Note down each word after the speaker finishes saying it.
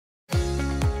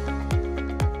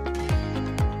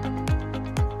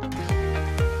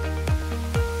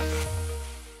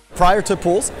prior to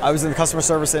pools, I was in the customer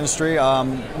service industry,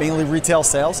 mainly retail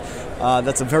sales.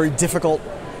 That's a very difficult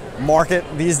market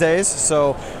these days,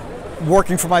 so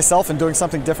working for myself and doing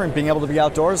something different, being able to be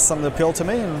outdoors, is something that appealed to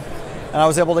me, and I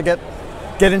was able to get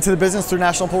into the business through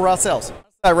National Pool Route Sales.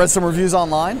 I read some reviews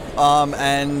online,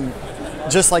 and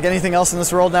just like anything else in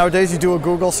this world nowadays, you do a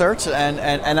Google search,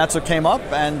 and that's what came up,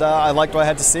 and I liked what I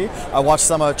had to see. I watched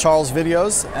some of Charles'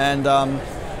 videos, and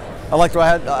I liked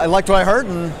what I heard,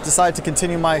 and decided to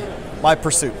continue my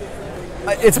pursuit.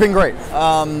 It's been great.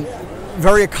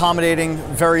 Very accommodating,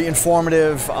 very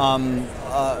informative,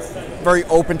 very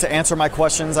open to answer my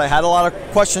questions. I had a lot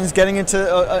of questions getting into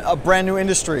a brand new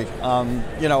industry,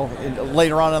 you know,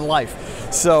 later on in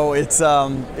life. So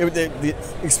the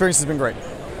experience has been great.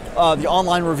 The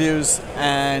online reviews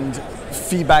and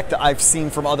feedback that I've seen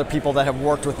from other people that have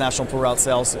worked with National Pool Route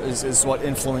Sales is what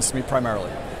influenced me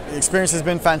primarily. The experience has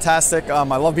been fantastic. I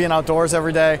love being outdoors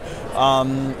every day.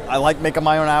 I like making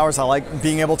my own hours. I like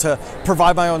being able to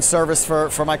provide my own service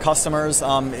for my customers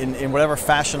in whatever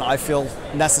fashion I feel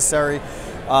necessary.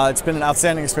 It's been an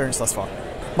outstanding experience thus far.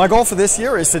 My goal for this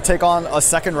year is to take on a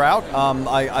second route.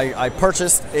 I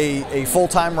purchased a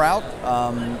full-time route.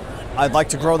 I'd like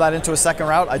to grow that into a second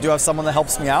route. I do have someone that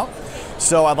helps me out,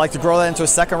 so I'd like to grow that into a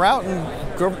second route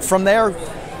and go from there.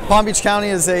 Palm Beach County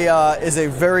is a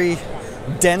very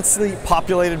densely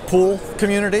populated pool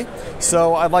community,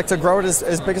 so I'd like to grow it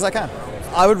as big as I can.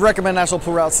 I would recommend National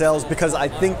Pool Route Sales because I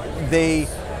think the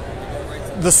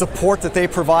support that they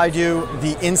provide you,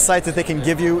 the insight that they can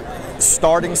give you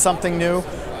starting something new,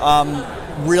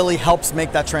 really helps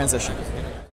make that transition.